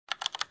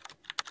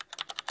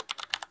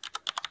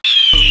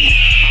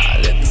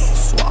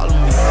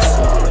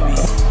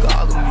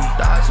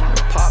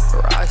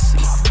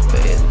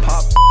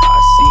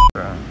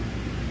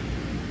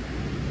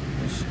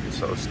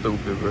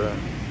stupid, bro.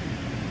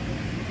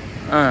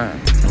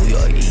 New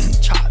York eating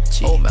chopped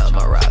cheese. Oh man,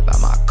 my ride by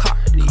my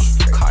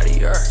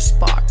Cartier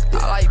Spark.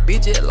 I like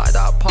bitches like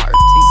that party.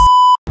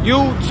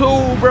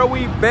 YouTube, bro,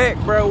 we back,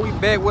 bro. We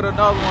back with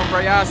another one, bro.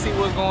 Y'all see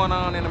what's going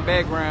on in the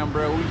background,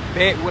 bro. We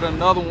back with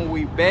another one.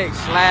 We back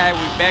slide.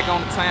 We back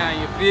on the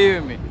town. You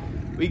feel me?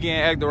 We getting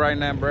active right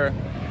now, bro.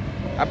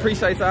 I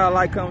appreciate y'all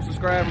like, comment,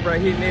 subscribing, bro.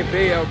 Hitting that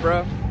bell,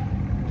 bro.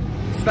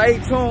 Stay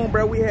tuned,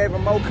 bro. We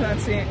having more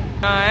content.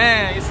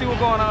 You see what's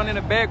going on in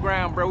the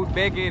background, bro. We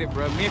back at it,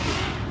 bro. Memphis.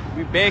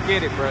 We back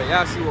at it, bro.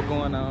 Y'all see what's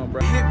going on,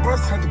 bro. Hit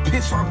bust, had the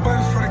pitch on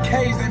buttons for the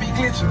cage, they be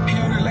glitching. He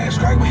on the last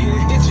strike, but he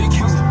itchy.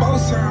 Kills the boat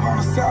serve on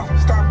the south.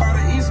 Stop by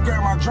the east,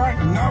 grab my drink.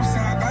 The north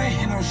side, they ain't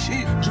hit no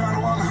shit. Drive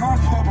to walk home,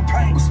 pull up a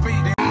paint with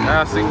speed.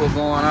 Y'all see what's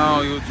going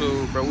on,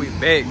 YouTube, bro. We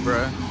back,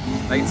 bro.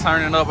 They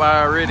turning up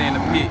already in the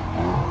pit.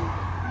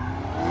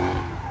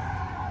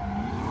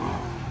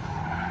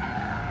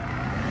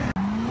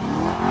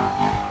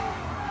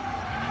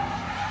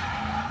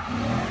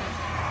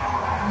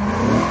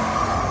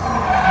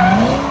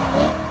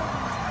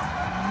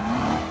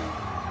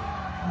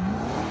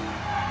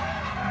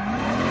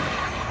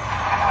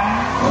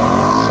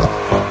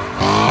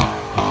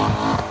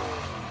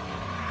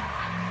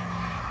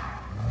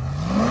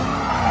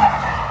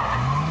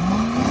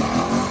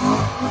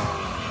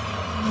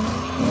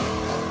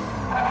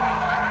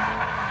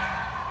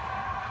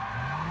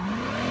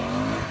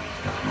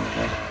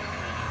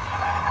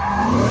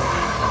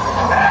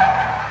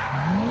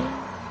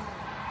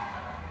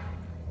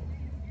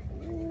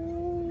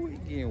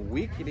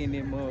 Wicked in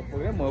that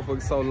motherfucker. That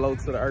motherfucker so low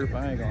to the earth,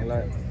 I ain't gonna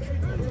lie.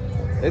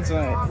 It's he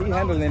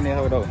handling that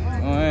hoe though.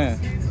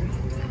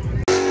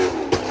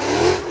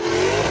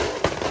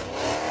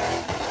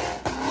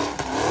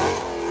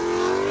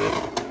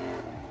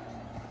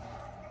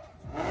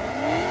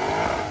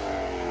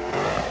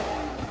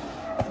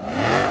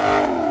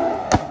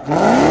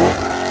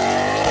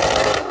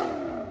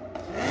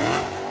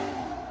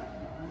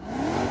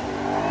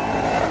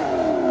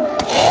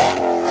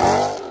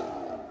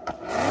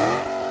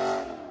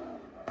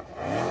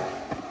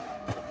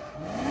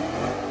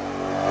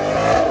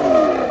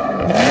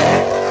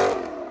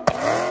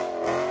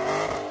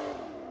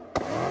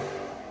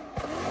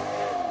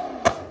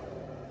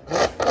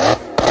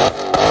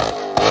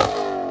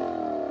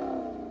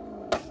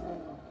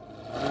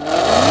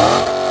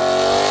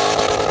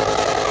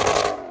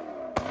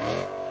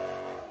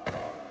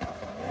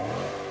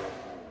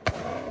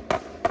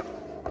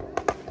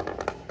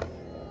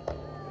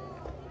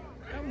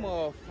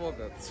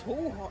 Motherfucker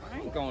too hard. I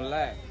ain't gonna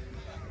lie.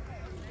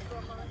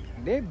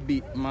 That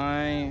beat,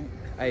 man.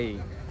 Hey,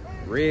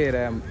 red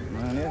eye,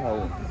 man. That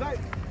hoe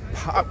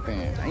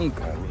popping. I ain't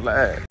gonna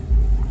lie.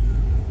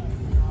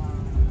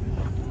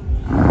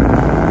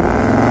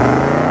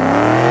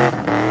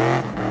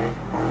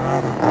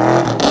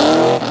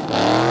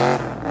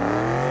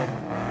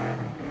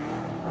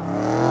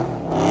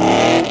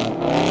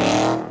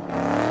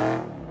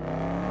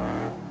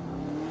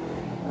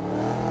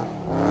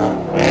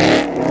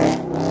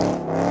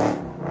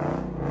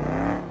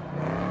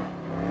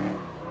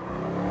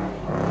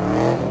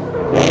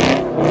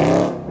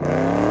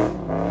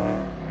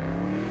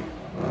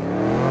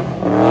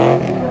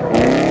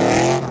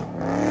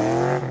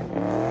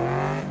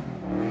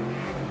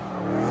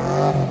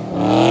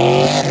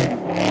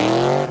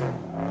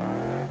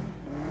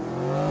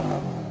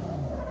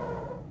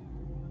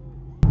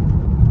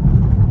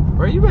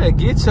 Bro, you better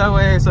get your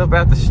ass up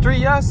out the street.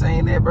 Y'all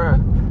seen that, bro?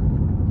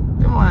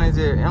 Them lines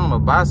there, I don't know,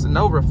 bossing,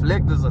 no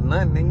reflectors or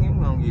nothing. Nigga,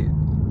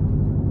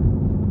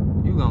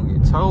 you gonna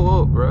get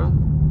towed up, bro.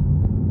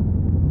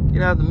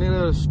 Get out the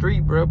middle of the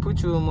street, bro.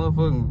 Put you a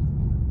motherfucking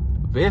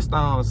vest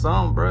on or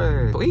something,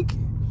 bro.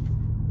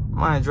 Tweaking.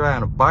 Mind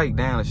driving a bike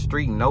down the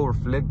street, no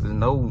reflectors,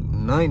 no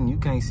nothing. You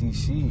can't see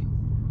shit.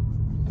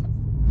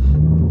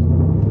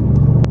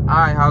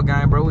 Alright,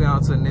 Hawkem, bro, we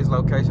on to the next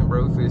location,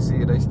 bro. We finna see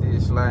if they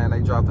still sliding. They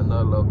dropped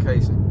another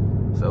location.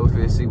 So we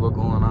finna see what's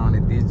going on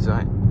at this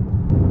joint.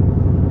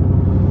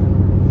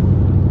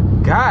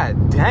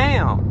 God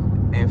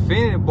damn.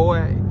 Infinity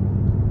boy.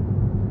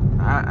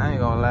 I ain't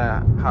gonna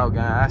lie, Hawkem,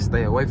 I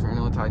stay away from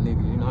them type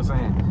niggas, you know what I'm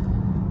saying?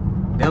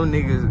 Them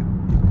niggas,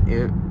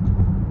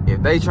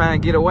 if they try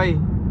and get away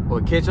or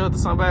catch up to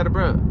somebody,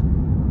 bro,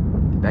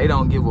 they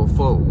don't give a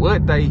fuck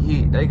what they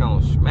hit. They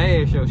gonna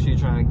smash your shit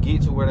trying to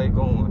get to where they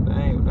going.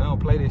 They don't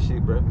play that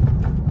shit, bro.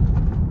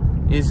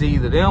 It's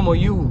either them or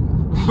you.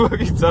 What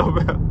you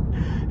talking about?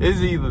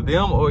 It's either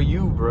them or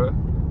you, bro.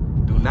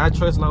 Do not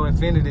trust no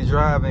Infinity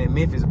driver in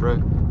Memphis,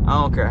 bro. I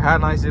don't care how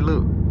nice it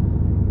look.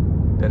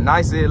 The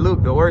nicer it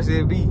look, the worse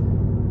it be.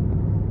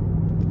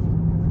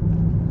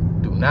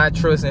 Do not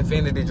trust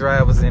Infinity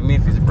drivers in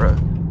Memphis, bro.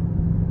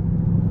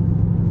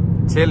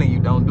 I'm telling you,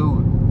 don't do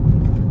it.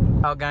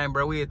 Hawkem,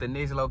 bro, we at the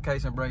next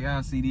location, bro.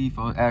 Y'all see these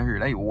folks out here,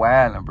 they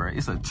wildin', bro.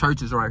 It's a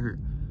churches right here.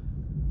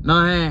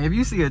 No, man, if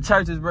you see a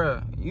churches,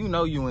 bro, you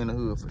know you in the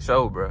hood for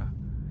sure, bro.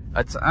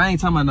 I ain't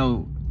talking about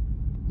no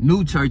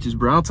new churches,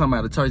 bro. I'm talking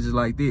about the churches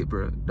like that,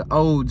 bro. The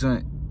old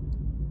joint.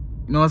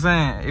 You know what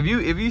I'm saying?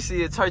 If you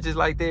see a churches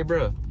like that,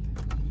 bro,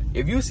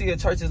 If you see a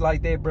churches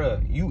like that,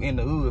 bro, you in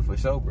the hood for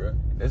sure, bro.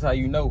 That's how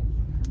you know.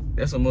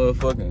 That's a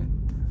motherfucking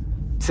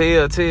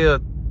tell.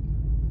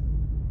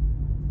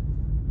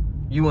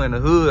 You in the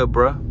hood,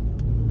 bro.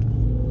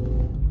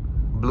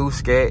 Blue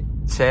Scat,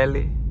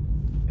 Charlie.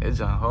 It's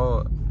just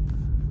hard.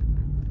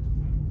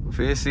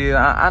 See,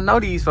 I know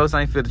these folks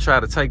ain't fit to try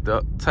to take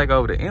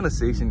over the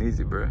intersection, is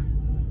it, bro?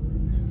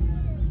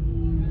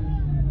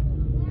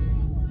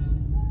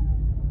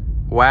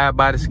 Wide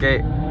body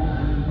Scat.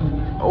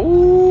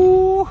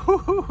 Ooh.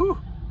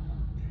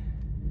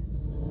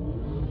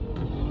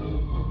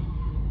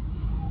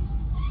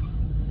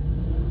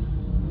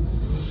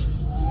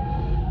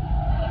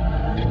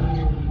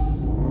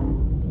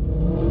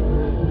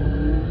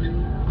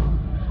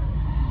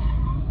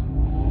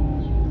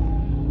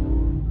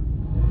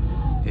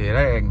 Yeah,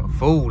 they acting a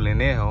fool in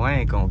there, I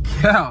ain't gonna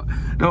count.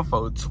 Them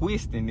folks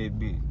twisting this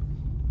bitch.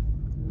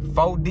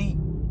 4 deep.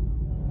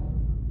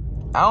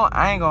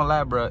 I ain't gonna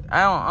lie, bro.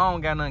 I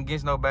don't got nothing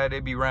against nobody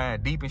that be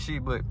riding deep and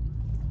shit, but,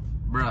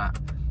 bro,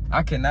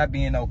 I cannot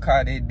be in no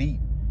car that deep.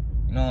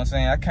 You know what I'm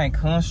saying? I can't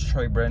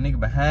concentrate, bro. Nigga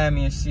behind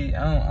me and shit.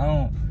 I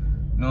don't,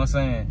 you know what I'm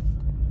saying?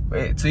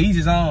 But to each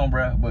his own,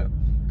 bro. But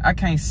I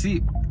can't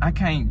sit. I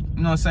can't,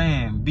 you know what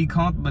I'm saying, be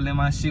comfortable in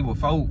my shit with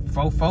four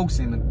folks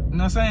in the, you know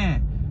what I'm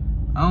saying?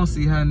 I don't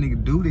see how a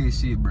nigga do this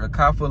shit, bro. A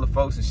car full of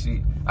folks and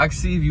shit. I can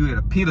see if you at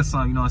a pit or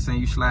something, you know what I'm saying,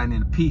 you sliding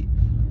in the pit.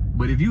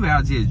 But if you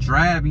out just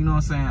driving, you know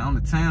what I'm saying, on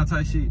the town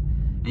type shit,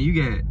 and you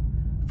got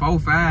 4,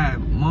 5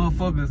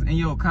 motherfuckers in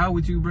your car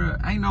with you, bro,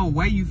 ain't no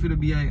way you finna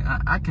be,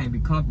 I can't be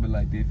comfortable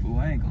like that, fool.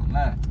 I ain't gonna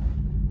lie.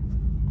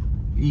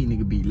 These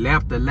niggas be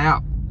lap to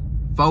lap,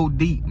 4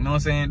 deep, you know what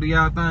I'm saying? Do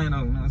y'all thing though,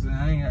 you know what I'm saying?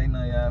 I ain't hating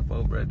on y'all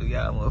folks, bro. Do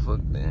y'all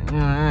motherfucker thing. You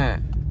know what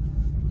I'm saying?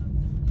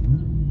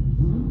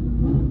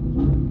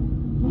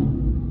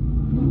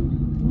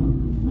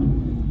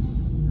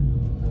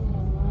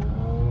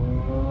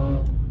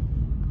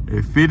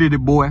 Infinity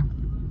boy.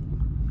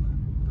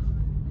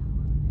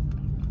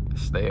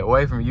 Stay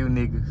away from you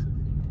niggas.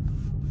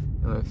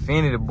 Them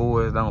Infinity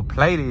boys don't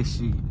play this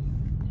shit.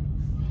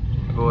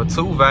 Go a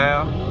 2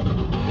 valve.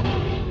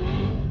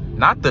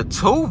 Not the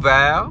 2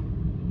 valve.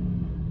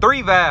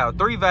 3 valve.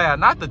 3 valve.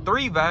 Not the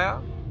 3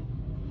 valve.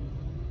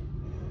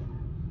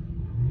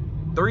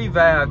 3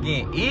 valve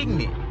getting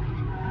ignorant.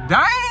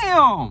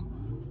 Damn!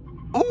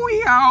 Ooh,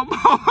 he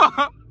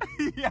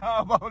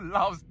almost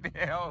lost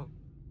that hoe.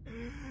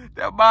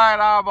 That man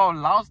almost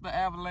lost the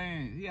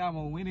avalanche. He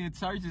almost went in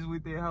churches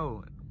with that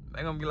hoe.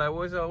 They gonna be like,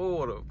 what's your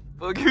order?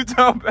 Fuck you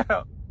talking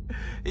about?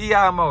 He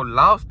almost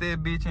lost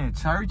that bitch in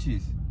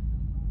churches.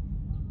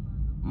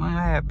 Man,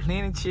 I had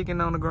plenty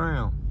chicken on the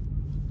ground.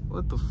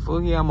 What the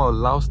fuck? He almost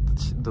lost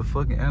the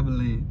fucking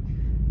avalanche.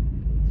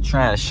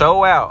 Trying to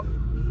show out.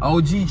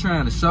 OG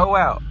trying to show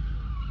out.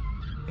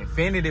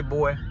 Infinity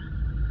boy.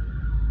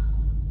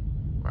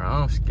 Bro,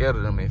 I'm scared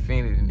of them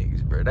Infinity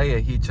niggas, bro.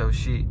 They'll hit your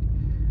shit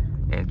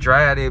and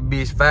drive that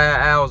bitch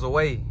 5 hours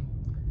away.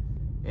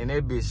 And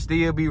that bitch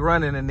still be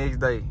running the next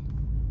day.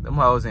 Them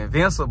hoes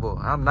invincible.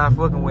 I'm not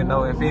fucking with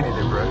no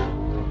Infinity, bro.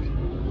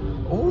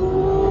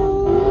 Ooh.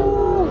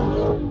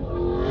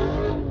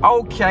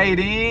 Okay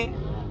then.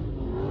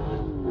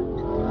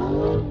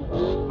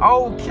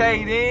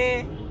 Okay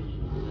then.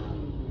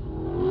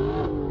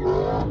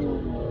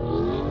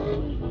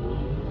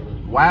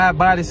 Wide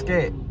body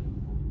Scat.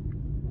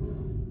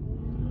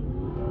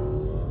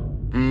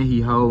 And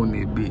he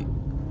holding it big.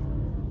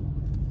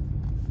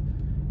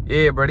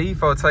 Yeah, bro, these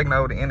folks taking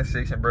over the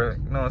intersection, bro. You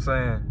know what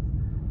I'm saying?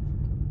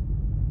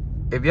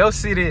 If your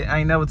city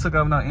ain't never took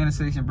over no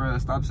intersection, bro,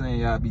 stop saying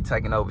y'all be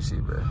taking over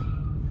shit, bro.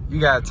 You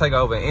gotta take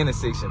over an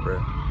intersection,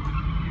 bro.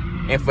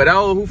 And for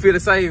those who feel to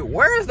say,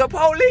 where's the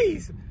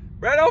police?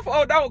 Bro, those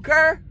folks don't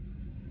care.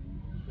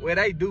 Well,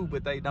 they do,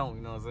 but they don't,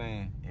 you know what I'm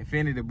saying?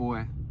 Infinity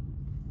boy.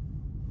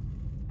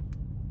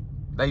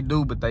 They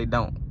do, but they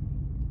don't.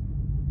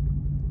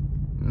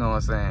 You know what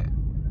I'm saying?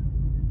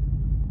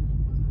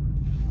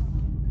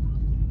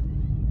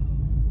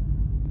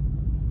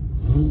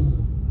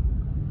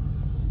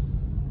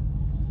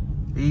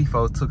 These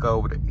folks took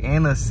over the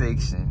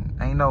intersection.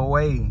 Ain't no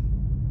way.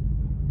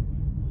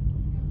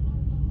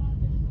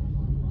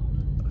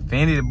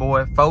 Infinity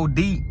boy, 4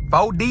 deep.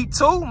 4 deep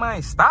too,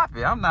 man. Stop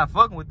it. I'm not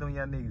fucking with them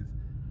young niggas.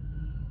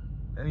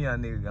 Them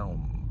young niggas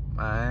gon',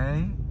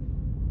 man.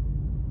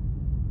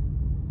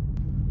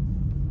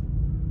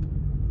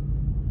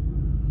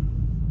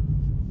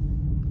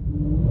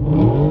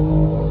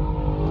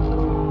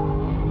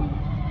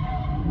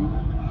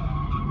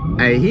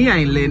 Hey, he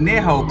ain't letting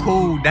that hoe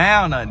cool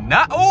down or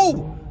not.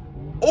 Ooh!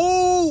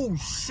 Ooh,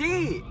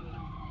 shit!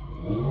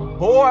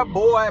 Boy,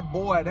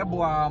 that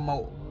boy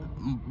almost,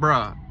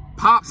 bruh,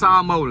 Pops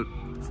almost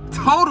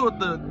totaled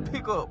the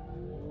pickup.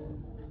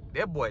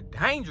 That boy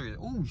dangerous.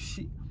 Ooh,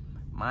 shit.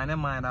 Man, that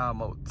man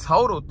almost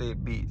totaled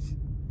that bitch.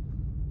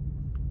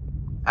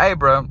 Hey,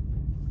 bruh.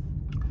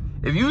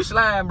 If you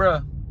slide,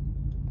 bruh.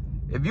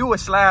 If you a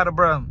slider,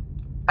 bruh.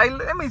 Hey,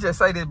 let me just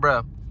say this,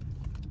 bruh.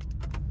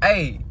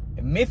 Hey,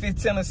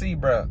 Memphis, Tennessee,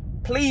 bruh.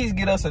 Please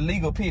get us a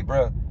legal pit,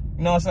 bruh. You know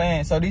You know what I'm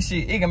saying? So this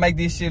shit, it can make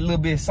this shit a little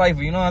bit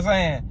safer, you know what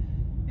I'm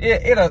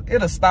saying?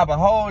 It'll stop a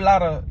whole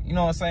lot of, you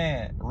know what I'm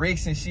saying,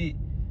 wrecks and shit.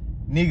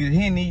 Niggas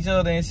hitting each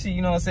other and shit,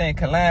 you know what I'm saying?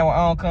 Colliding with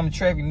oncoming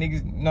traffic,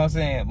 niggas, you know what I'm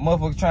saying?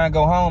 Motherfuckers trying to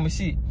go home and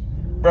shit.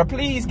 Bro,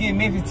 please give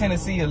Memphis,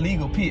 Tennessee a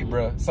legal pit,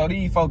 bro. So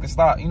these folks can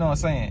stop, you know what I'm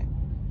saying?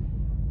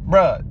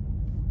 Bro,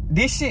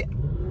 this shit,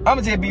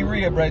 I'ma just be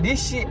real, bro.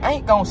 This shit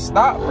ain't gonna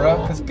stop, bro.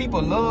 Cause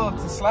people love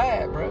to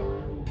slide, bro.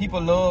 People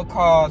love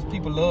cars,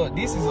 people love,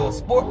 this is a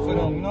sport for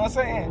them, you know what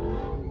I'm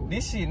saying?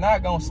 This shit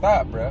not gonna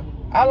stop, bro.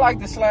 I like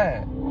to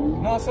slide, you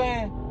know what I'm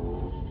saying?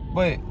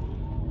 But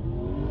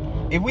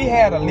if we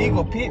had a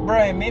legal pit,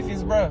 bro, in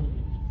Memphis, bro,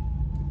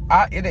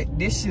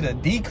 this shit'll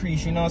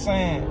decrease, you know what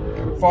I'm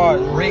saying? As far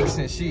as wrecks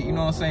and shit, you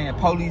know what I'm saying?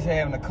 Police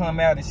having to come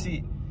out and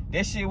shit.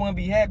 That shit wouldn't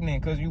be happening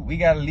because we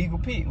got a legal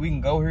pit. We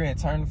can go here and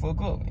turn the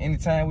fuck up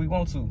anytime we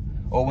want to.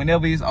 Or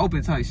whenever it's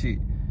open type shit.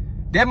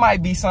 That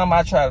might be something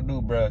I try to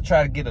do, bro.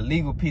 Try to get a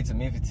legal pit to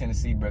Memphis,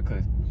 Tennessee, bro.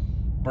 Cause,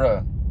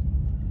 bro,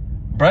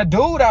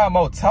 dude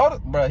almost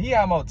totaled, bro. He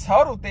almost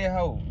totaled that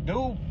hoe.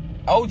 Dude,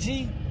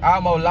 OG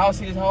almost lost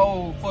his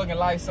whole fucking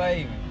life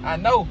savings. I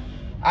know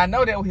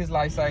that was his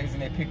life savings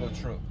in that pickup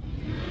truck.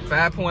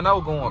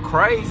 5.0 going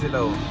crazy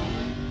though.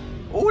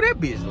 Ooh, that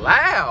bitch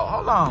loud.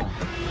 Hold on.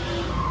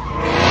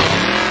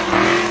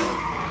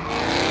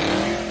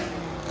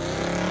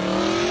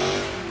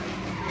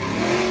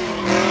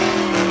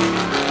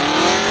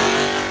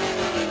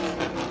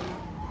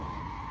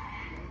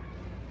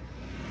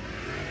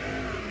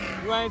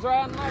 You ain't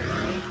driving like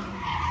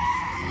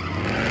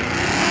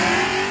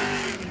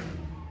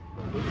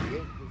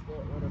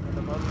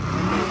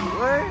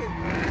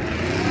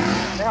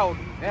what?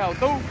 That hoe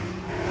through.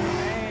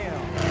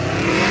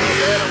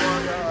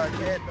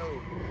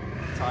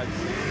 Type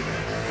shit.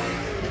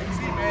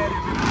 See, man,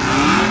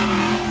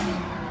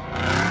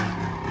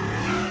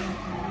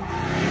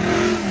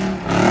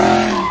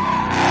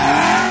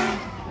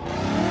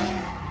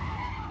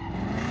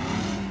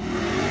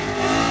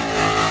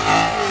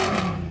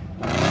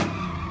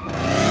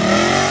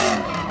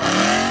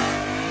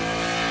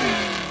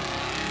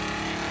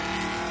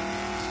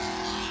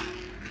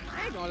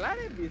 I ain't gonna lie,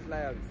 that bitch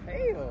loud as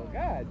hell.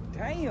 God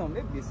damn,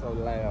 that bitch so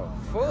loud.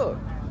 Fuck.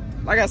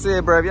 Like I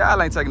said, bro, if y'all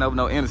ain't taking over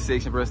no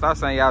intersection, bro, stop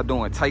saying y'all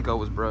doing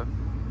takeovers, bro.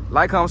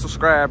 Like, comment,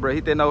 subscribe, bro.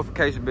 Hit that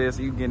notification bell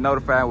so you can get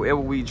notified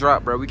whenever we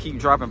drop, bro. We keep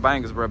dropping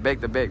bangers, bro,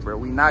 back to back, bro.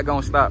 We not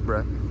gonna stop,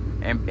 bro.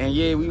 And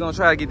yeah, we gonna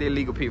try to get that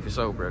legal pit for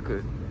sure, bro,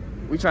 cause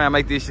we trying to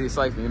make this shit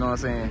safer, you know what I'm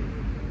saying?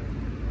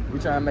 We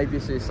trying to make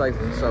this shit safer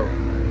for sure.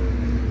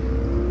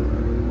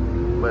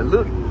 But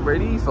look, bro,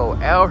 these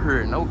folks out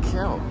here, no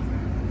count.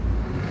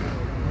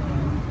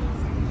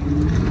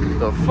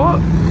 The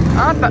fuck?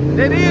 I thought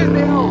that is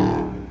that hoe.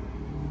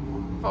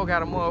 Folk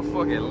got a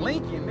motherfucking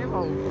Lincoln. Them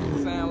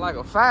hoes sound like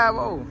a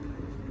 5-0.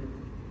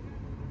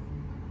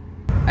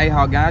 Hey,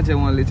 Hawkem, I just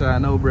want to let y'all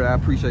know, bro, I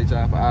appreciate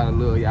y'all for all the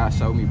love y'all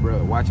show me,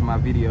 bro. Watching my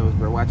videos,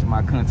 bro, watching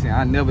my content.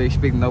 I never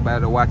expect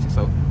nobody to watch it,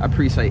 so I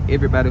appreciate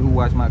everybody who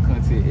watch my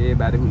content,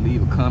 everybody who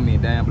leave a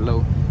comment down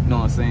below. You know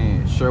what I'm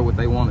saying? Share what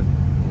they want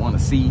to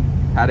see,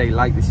 how they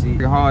like the shit.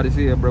 It's hard as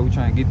hell, bro. We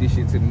trying to get this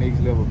shit to the next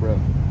level, bro. You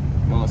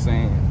know what I'm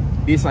saying?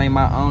 This ain't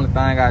my only thing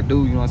I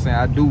do, you know what I'm saying?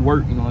 I do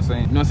work, you know what I'm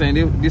saying? You know what I'm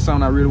saying? This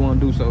something I really want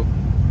to do, so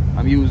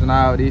I'm using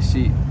all this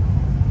shit, you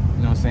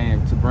know what I'm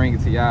saying, to bring it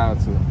to y'all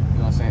to, you know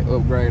what I'm saying,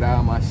 upgrade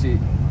all my shit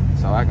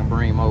so I can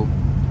bring more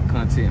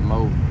content,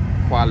 more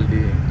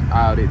quality,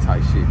 all that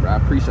type shit, bro. I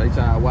appreciate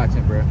y'all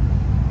watching, bro.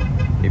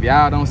 If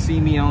y'all don't see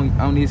me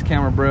on this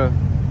camera, bro,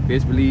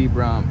 best believe,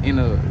 bro, I'm in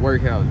a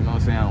workhouse, you know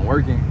what I'm saying? I'm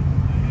working.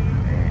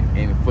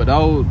 And for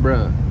those,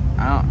 bro,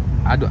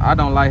 I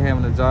don't like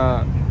having a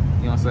job.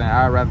 You know what I'm saying?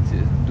 I'd rather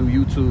just do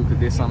YouTube because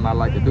that's something I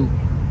like to do.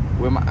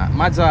 With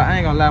my job, I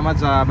ain't gonna lie, my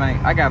job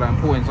I got an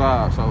important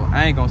job, so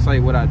I ain't gonna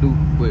say what I do.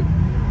 But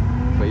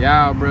for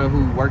y'all, bro,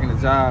 who working a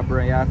job,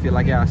 bro, y'all feel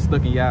like y'all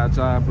stuck in y'all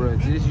job, bro,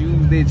 just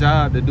use that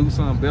job to do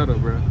something better,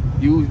 bro.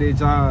 Use that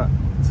job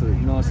to, you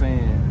know what I'm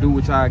saying, do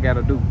what y'all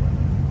gotta do.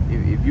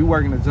 If you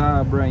working a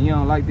job, bro, and you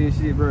don't like this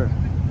shit, bro,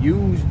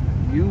 use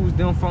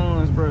them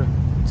funds, bro,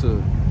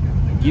 to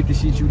get the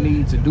shit you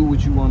need to do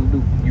what you want to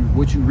do,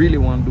 what you really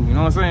want to do. You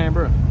know what I'm saying,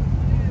 bro?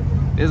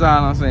 That's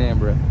all I'm saying,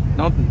 bro.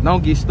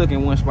 Don't get stuck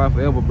in one spot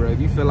forever, bro. If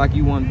you feel like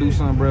you want to do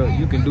something, bro,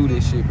 you can do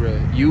this shit, bro.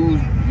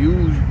 Use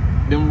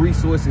them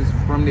resources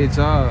from that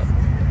job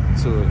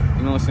to,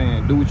 you know what I'm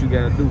saying, do what you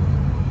gotta do.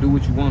 Do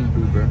what you want to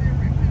do, bro. You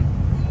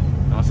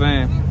know what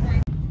I'm saying?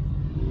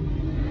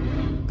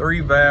 3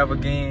 valve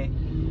again.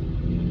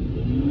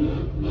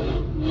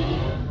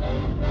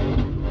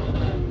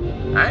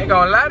 I ain't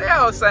gonna lie, that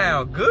all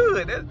sound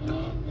good.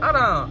 Hold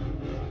on.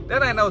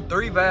 That ain't no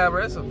 3 valve,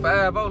 bro. That's a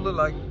 5.0 look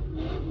like.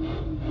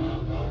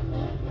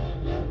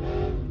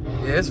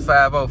 Yeah, it's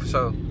 5.0 for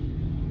sure.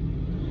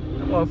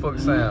 That motherfucker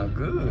sound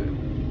good.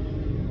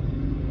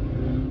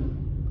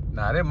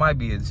 Nah, that might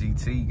be a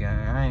GT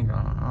gang.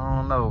 I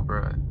don't know,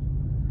 bro.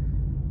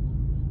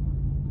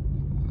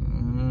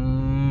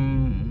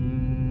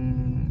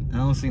 I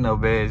don't see no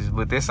badges,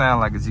 but that sound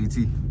like a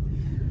GT.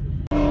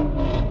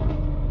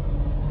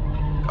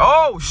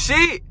 Oh,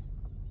 shit.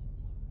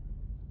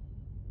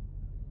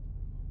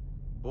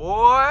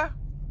 Boy.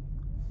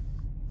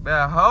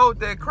 Better hold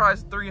that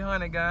Christ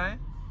 300, gang.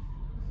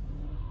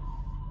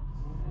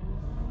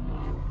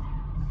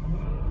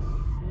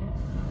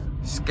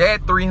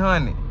 Scat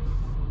 300.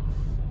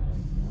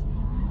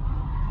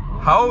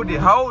 Hold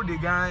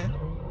it, gang.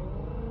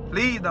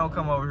 Please don't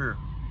come over here.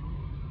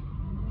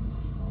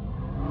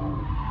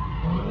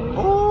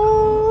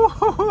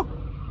 Ooh.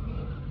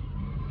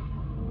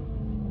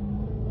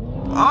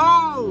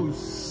 Oh,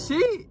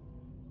 shit.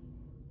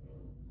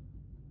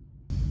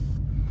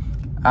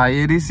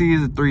 Yeah, this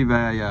is a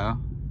 3-valve, y'all.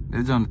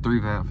 It's on the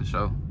 3-valve for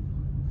sure.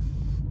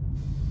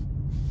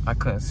 I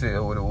couldn't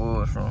tell what it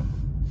was from.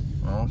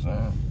 You know what I'm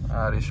saying?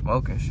 All this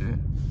smoking shit.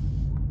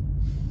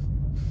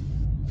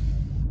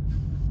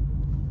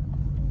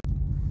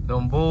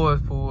 Them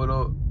boys pulled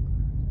up.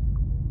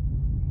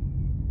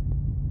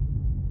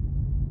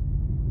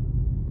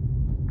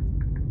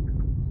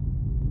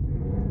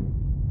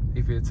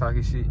 He feel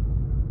talking shit.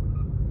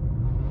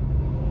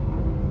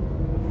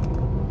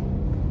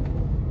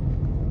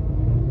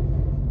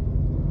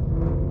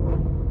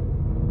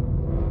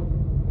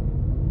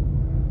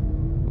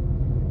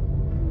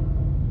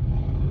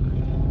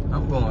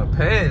 I'm going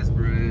past,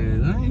 bro. I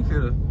ain't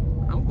feel.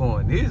 I'm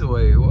going this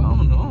way. Well, I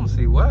don't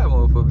see why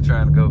motherfucker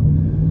trying to go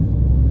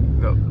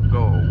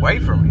away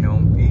from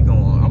him.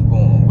 I'm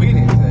going with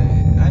his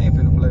ass. I ain't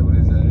finna play with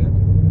his ass.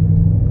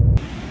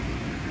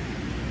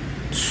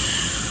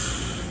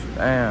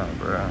 Damn,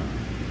 bro.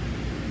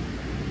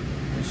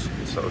 This shit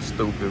is so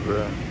stupid,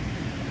 bro.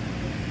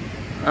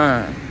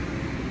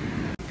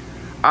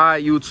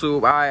 Alright,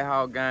 YouTube. Alright,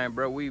 Hawkem,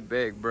 bro. We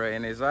back, bro.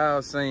 And as I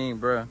was saying,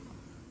 bro,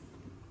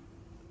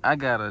 I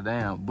got a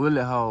damn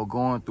bullet hole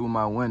going through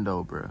my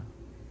window, bro.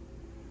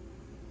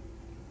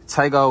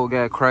 Takeover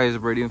got crazy,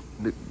 bro. The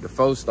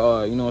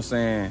 4-star, you know what I'm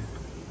saying,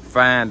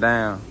 fine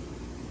down.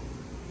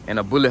 And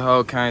a bullet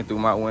hole came through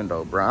my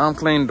window, bro. I'm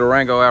cleaning the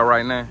Durango out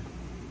right now. You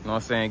know what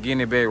I'm saying?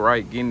 Getting it back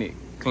right, getting it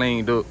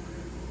cleaned up.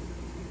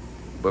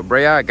 But, bro,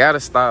 y'all gotta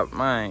stop,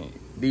 man.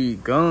 These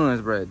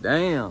guns, bro,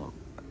 damn.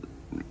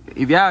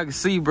 If y'all can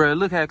see, bro,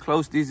 look how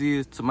close this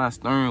is to my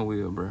steering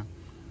wheel, bro. You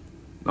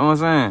know what I'm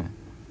saying?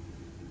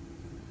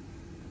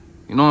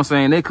 You know what I'm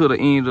saying? They could have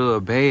ended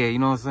up bad, you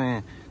know what I'm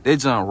saying? They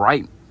jumped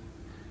right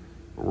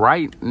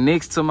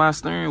next to my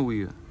steering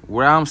wheel,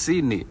 where I'm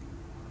sitting it. You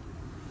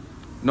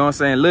know what I'm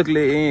saying?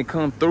 Luckily, it ain't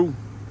come through.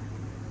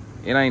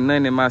 It ain't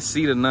nothing in my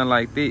seat or nothing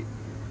like that.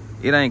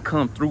 It ain't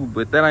come through,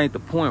 but that ain't the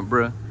point,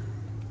 bro.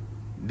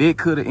 That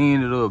could have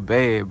ended up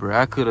bad, bro.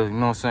 I could have, you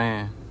know what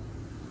I'm saying?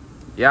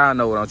 Y'all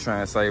know what I'm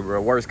trying to say,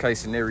 bro. Worst case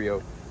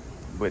scenario.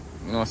 But,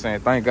 you know what I'm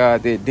saying? Thank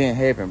God that didn't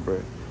happen,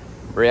 bro.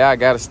 Bro, I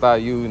gotta stop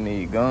using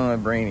these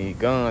guns, bring these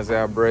guns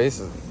out, bro.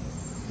 This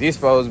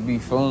supposed to be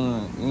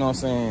fun, you know what I'm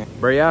saying?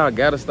 Bro, y'all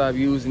gotta stop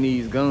using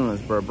these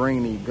guns, bro.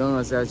 Bringing these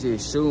guns out here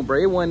shooting, bro.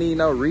 It wasn't even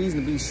no reason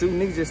to be shooting.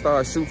 Niggas just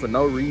started shooting for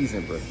no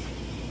reason, bro.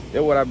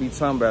 That's what I be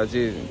talking about,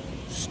 just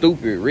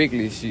stupid,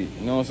 reckless shit,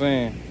 you know what I'm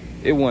saying?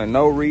 It wasn't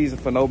no reason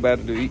for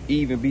nobody to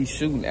even be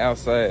shooting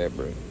outside,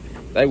 bro.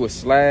 They was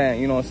sliding,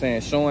 you know what I'm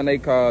saying, showing their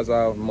cars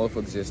off,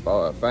 motherfuckers just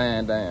started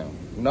firing down.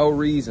 No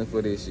reason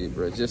for this shit,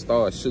 bro. Just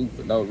start shooting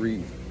for no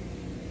reason.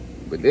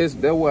 But that's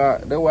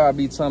why I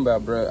be talking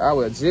about, bro. I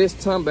was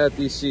just talking about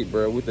this shit,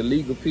 bro, with the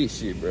legal pit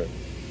shit, bro.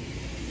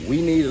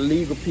 We need a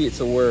legal pit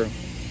to where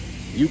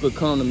you could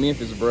come to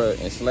Memphis, bro,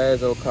 and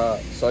slash your car,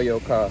 show your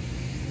car,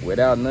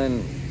 without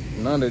none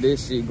of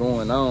this shit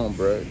going on,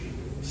 bro.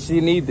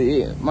 She need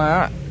to,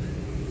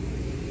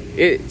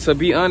 to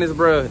be honest,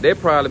 bro, that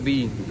probably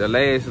be the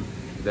last of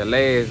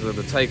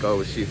the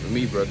takeover shit for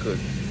me, bro, cause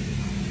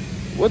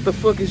what the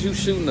fuck is you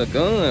shooting a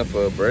gun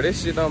for, bro? That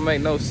shit don't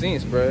make no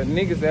sense, bro.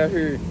 Niggas out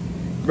here,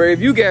 bro, if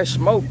you got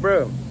smoke,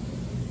 bro,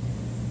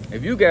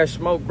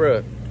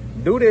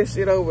 do that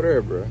shit over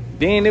there, bro.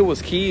 Then there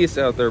was kids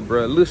out there,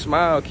 bro, little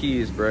small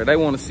kids, bro. They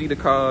want to see the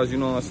cars, you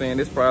know what I'm saying?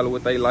 That's probably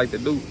what they like to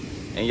do.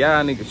 And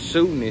y'all niggas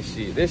shooting this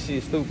shit. That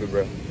shit stupid,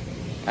 bro.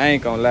 I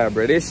ain't gonna lie,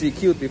 bro. That shit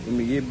killed it for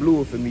me. It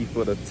blew it for me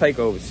for the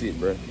takeover shit,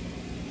 bro. You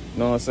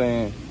know what I'm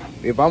saying?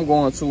 If I'm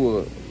going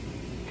to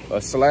a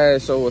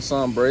slash show or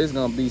something, bro, it's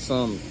gonna be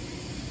some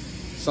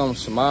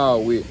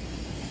small with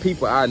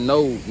people I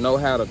know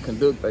how to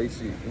conduct that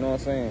shit. You know what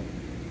I'm saying?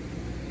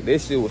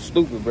 That shit was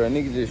stupid, bro.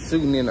 Niggas just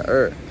shooting in the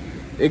air.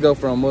 It go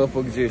from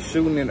motherfuckers just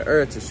shooting in the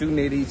air to shooting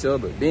at each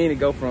other. Then it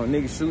go from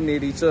niggas shooting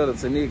at each other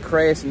to niggas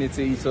crashing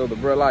into each other,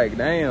 bro. Like,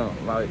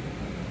 damn, like,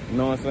 you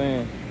know what I'm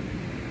saying?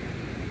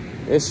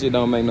 That shit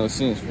don't make no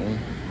sense, man.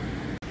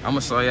 I'ma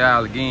show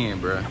y'all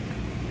again, bro.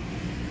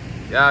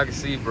 Y'all can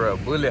see, bro, a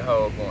bullet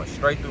hole going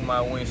straight through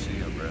my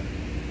windshield, bro.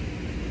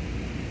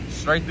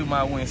 Straight through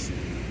my windshield.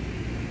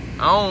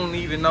 I don't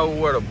even know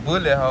where the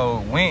bullet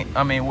hole went.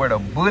 I mean, where the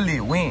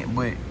bullet went,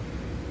 but,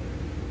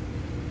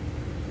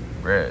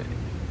 bro,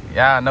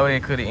 y'all know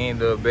it could have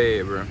ended up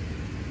bad, bro.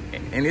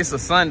 And it's a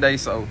Sunday,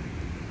 so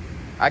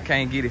I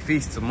can't get it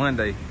fixed till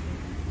Monday.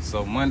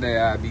 So Monday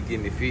I'll be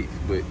getting it fixed,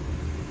 but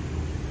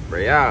Bro,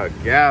 y'all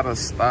gotta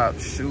stop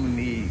shooting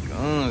these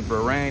guns,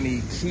 bro. Around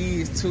these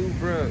kids too,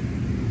 bro.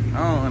 I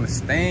don't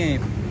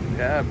understand.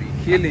 Y'all be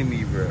killing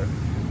me, bro.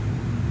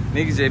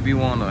 Niggas just be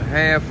wanting to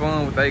have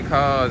fun with their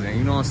cars and,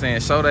 you know what I'm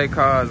saying, show their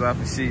cars off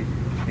and shit.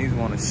 Niggas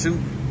want to shoot.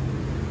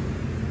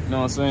 You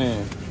know what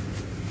I'm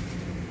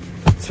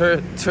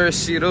saying? Tear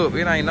shit up.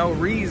 It ain't no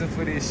reason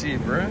for this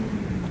shit, bro.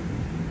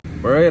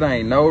 Bro, it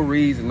ain't no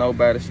reason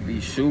nobody should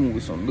be shooting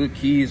with some little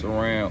kids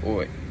around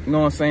or, you know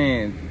what I'm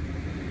saying,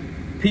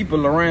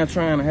 people around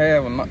trying to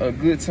have a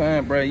good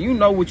time, bro. You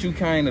know what you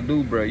came to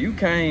do, bro. You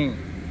came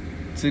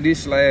to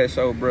this slash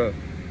show, bro,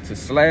 to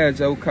slash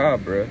your car,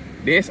 bro.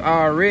 That's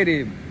already,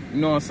 you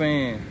know what I'm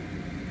saying,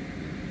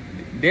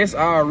 that's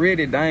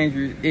already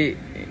dangerous, you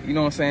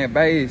know what I'm saying,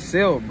 by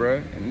itself,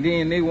 bro. And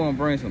then they want to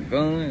bring some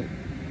guns,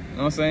 you know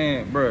what I'm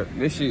saying, bro.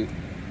 This shit,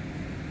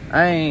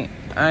 I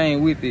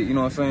ain't with it, you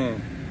know what I'm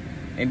saying.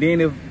 And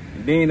then if a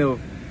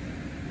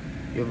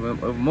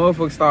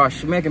motherfucker start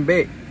smacking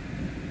back,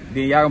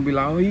 then y'all gonna be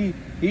like, oh,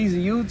 he's a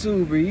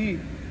YouTuber,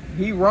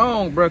 he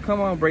wrong, bro. Come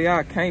on, bro.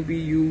 Y'all can't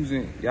be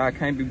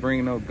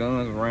bringing no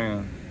guns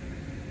around.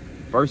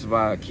 First of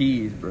all,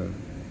 kids, bro.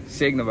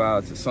 Second of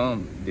all, to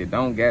some that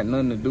don't got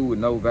nothing to do with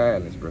no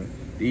violence, bro.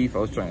 These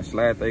folks trying to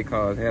slide their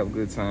cars, have a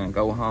good time,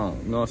 go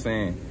home. You know what I'm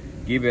saying?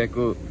 Get back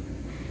up,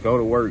 go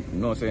to work. You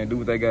know what I'm saying? Do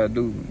what they gotta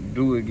do.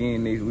 Do it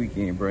again next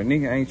weekend, bro.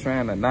 Nigga ain't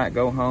trying to not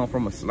go home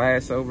from a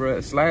slash show, bro.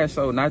 A slash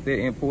show not that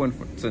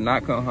important to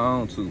not come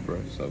home to,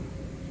 bro. So,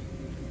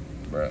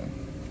 bro,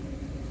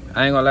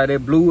 I ain't gonna lie,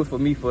 that blew it for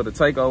me for the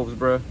takeovers,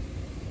 bro.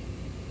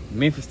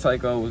 Memphis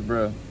takeovers,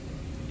 bro.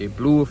 It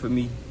blew it for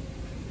me.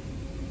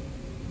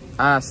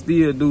 I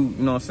still do,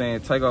 you know what I'm saying,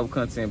 takeover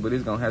content, but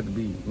it's gonna have to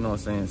be, you know what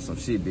I'm saying, some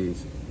shit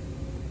that's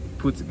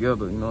put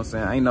together, you know what I'm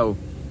saying. Ain't no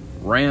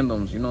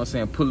randoms, you know what I'm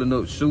saying, pulling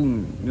up,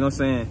 shooting, you know what I'm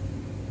saying.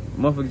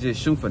 Motherfuckers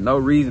just shoot for no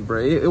reason, bro.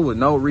 It was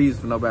no reason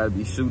for nobody to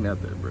be shooting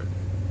out there, bro.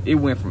 It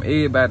went from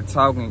everybody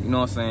talking, you know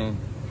what I'm saying,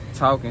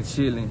 talking,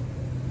 chilling,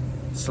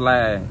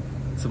 slide,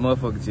 to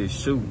motherfuckers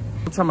just shooting.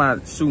 I'm talking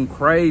about shooting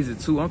crazy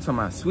too. I'm talking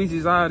about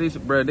switches, all this,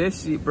 bro. That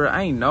shit, bro,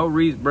 ain't no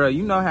reason, bro.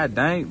 You know how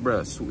dang, bro,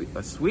 a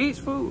switch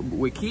food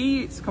with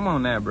kids? Come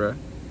on now, bro.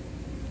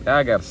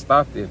 Y'all gotta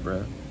stop that,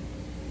 bro.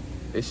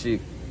 That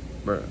shit,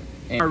 bro.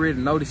 And I already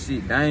know this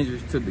shit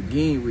dangerous to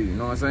begin with, you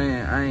know what I'm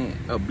saying? I ain't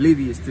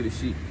oblivious to the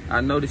shit.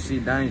 I know this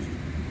shit dangerous.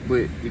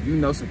 But if you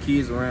know some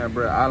kids around,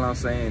 bro, all I'm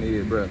saying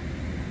is, bro,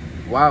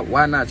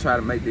 why not try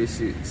to make this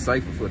shit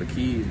safer for the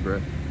kids,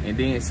 bro? And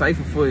then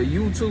safer for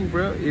you too,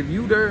 bro. If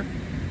you there,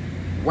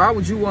 why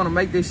would you want to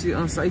make this shit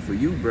unsafe for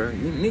you, bro?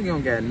 You nigga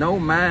don't got no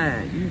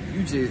mind. You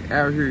just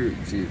out here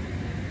just,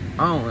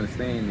 I don't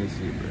understand this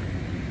shit, bro.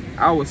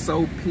 I was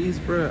so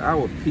pissed, bro. I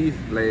was pissed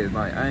last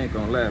night. I ain't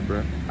gonna lie,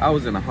 bro. I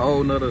was in a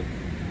whole nother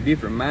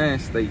different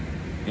mind state.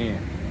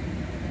 And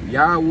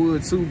y'all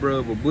would too,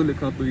 bro, if a bullet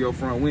come through your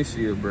front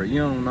windshield, bro. You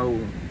don't know,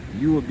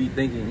 you would be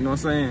thinking, you know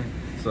what I'm saying?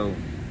 So,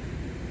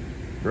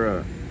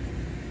 bro,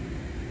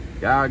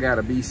 y'all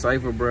gotta be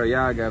safer, bro.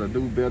 Y'all gotta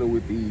do better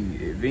with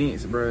the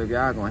events, bro. If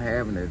y'all gonna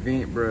have an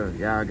event, bro,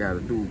 y'all gotta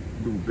do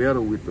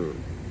better with the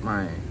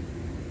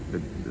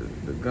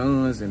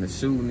guns and the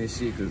shooting and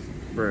shit, cause,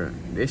 bro,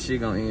 that shit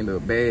gonna end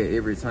up bad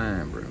every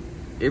time, bro.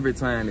 Every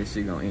time that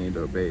shit gonna end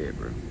up bad,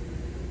 bro.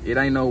 It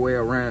ain't no way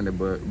around it,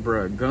 but,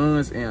 bro,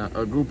 guns and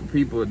a group of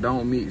people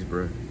don't mix,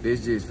 bro.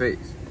 That's just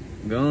facts.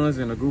 Guns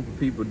and a group of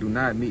people do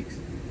not mix.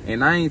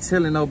 And I ain't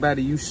telling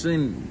nobody you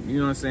shouldn't, you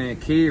know what I'm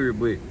saying, carry,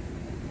 but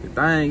the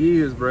thing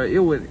is, bro, it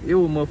was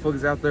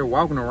motherfuckers out there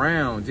walking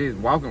around, just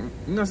walking,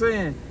 you know what I'm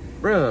saying?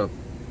 Bro,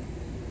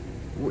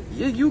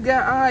 yeah, you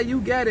got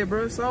it,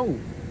 bro, so,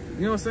 you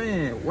know what I'm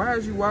saying? Why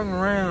is you walking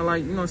around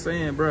like, you know what I'm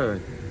saying, bro?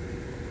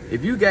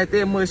 If you got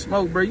that much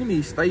smoke, bro, you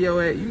need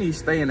to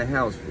stay in the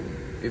house, fool.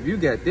 If you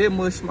got that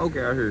much smoke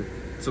out here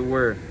to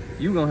where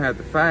you gonna have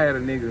to fight a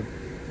nigga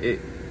at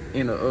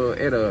an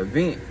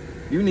event,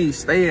 you need to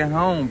stay at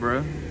home,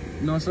 bro.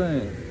 You know what I'm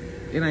saying?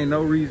 It ain't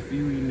no reason for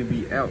you even to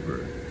be out,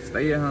 bro.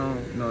 Stay at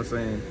home, you know what I'm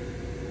saying?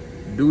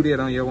 Do that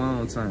on your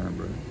own time,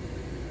 bro.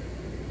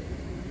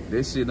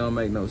 This shit don't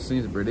make no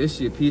sense, bro. This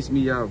shit piss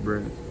me off, bro.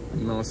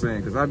 You know what I'm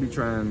saying? Cause I be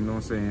trying, you know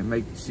what I'm saying,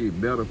 make shit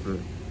better for,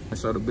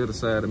 show the better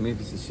side of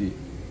Memphis and shit.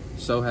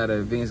 Show how the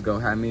events go,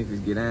 how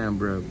Memphis get down,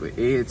 bro. But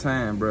every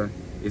time, bro,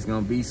 it's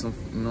gonna be some,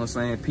 you know what I'm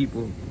saying,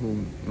 people who,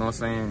 you know what I'm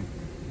saying,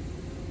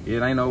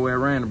 it ain't no way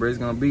around it, bro. It's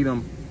gonna be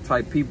them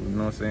type people, you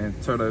know what I'm saying,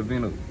 tear the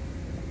event up.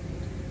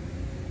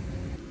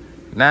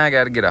 Now I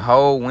gotta get a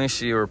whole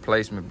windshield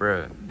replacement,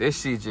 bro. This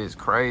shit just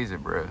crazy,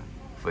 bro,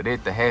 for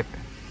that to happen.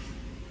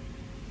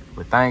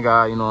 But thank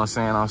God, you know what I'm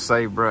saying, I'm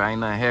safe, bro. Ain't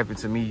nothing happened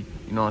to me,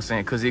 you know what I'm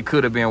saying, because it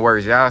could have been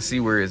worse. Y'all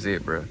see where it's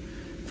at, bro.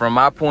 From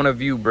my point of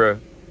view, bro,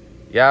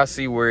 y'all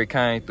see where it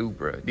came through,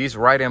 bro. This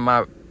right in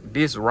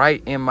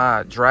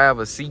my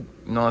driver's seat,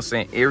 you know what I'm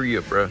saying,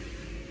 area, bro.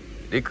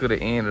 It could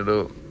have ended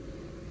up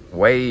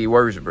way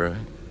worse, bro.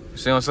 You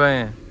see what I'm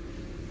saying?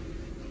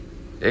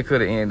 It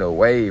could have ended up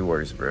way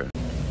worse, bro.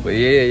 But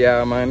yeah,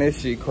 y'all, man, that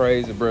shit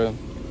crazy, bro.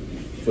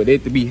 For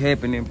that to be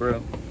happening,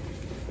 bro.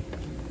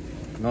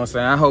 You know what I'm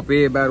saying? I hope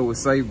everybody was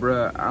safe,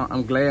 bro.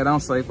 I'm glad I'm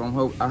safe.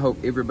 I hope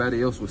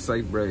everybody else was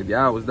safe, bro. If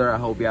y'all was there, I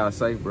hope y'all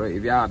safe, bro.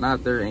 If y'all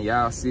not there and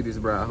y'all see this,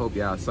 bro, I hope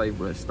y'all safe,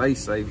 bro. Stay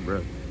safe, bro.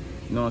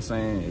 You know what I'm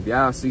saying? If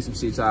y'all see some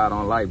shit y'all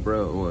don't like,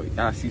 bro, or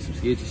y'all see some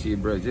sketchy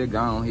shit, bro, just go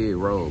on here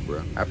and roll,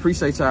 bro. I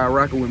appreciate y'all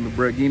rocking with me,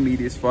 bro. Getting me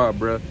this far,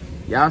 bro.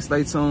 Y'all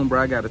stay tuned,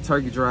 bro. I got a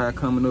turkey drive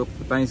coming up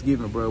for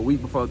Thanksgiving, bro. A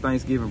week before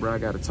Thanksgiving, bro, I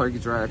got a turkey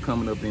drive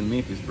coming up in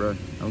Memphis, bro.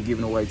 I'm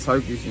giving away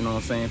turkeys, you know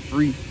what I'm saying,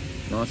 free.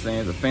 You know what I'm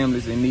saying? The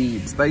families in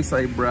need. Stay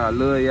safe, bro. I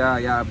love y'all.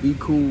 Y'all be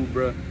cool,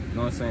 bro. You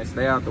know what I'm saying?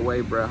 Stay out the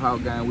way, bro.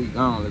 Hawkem, we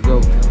gone. Let's go.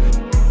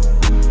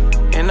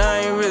 And I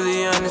ain't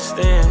really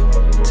understand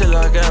till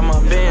I got my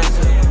bands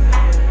up.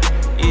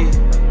 Yeah.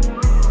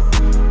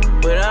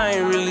 But I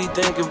ain't really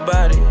think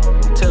about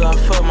it till I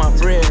fuck my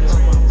bread up.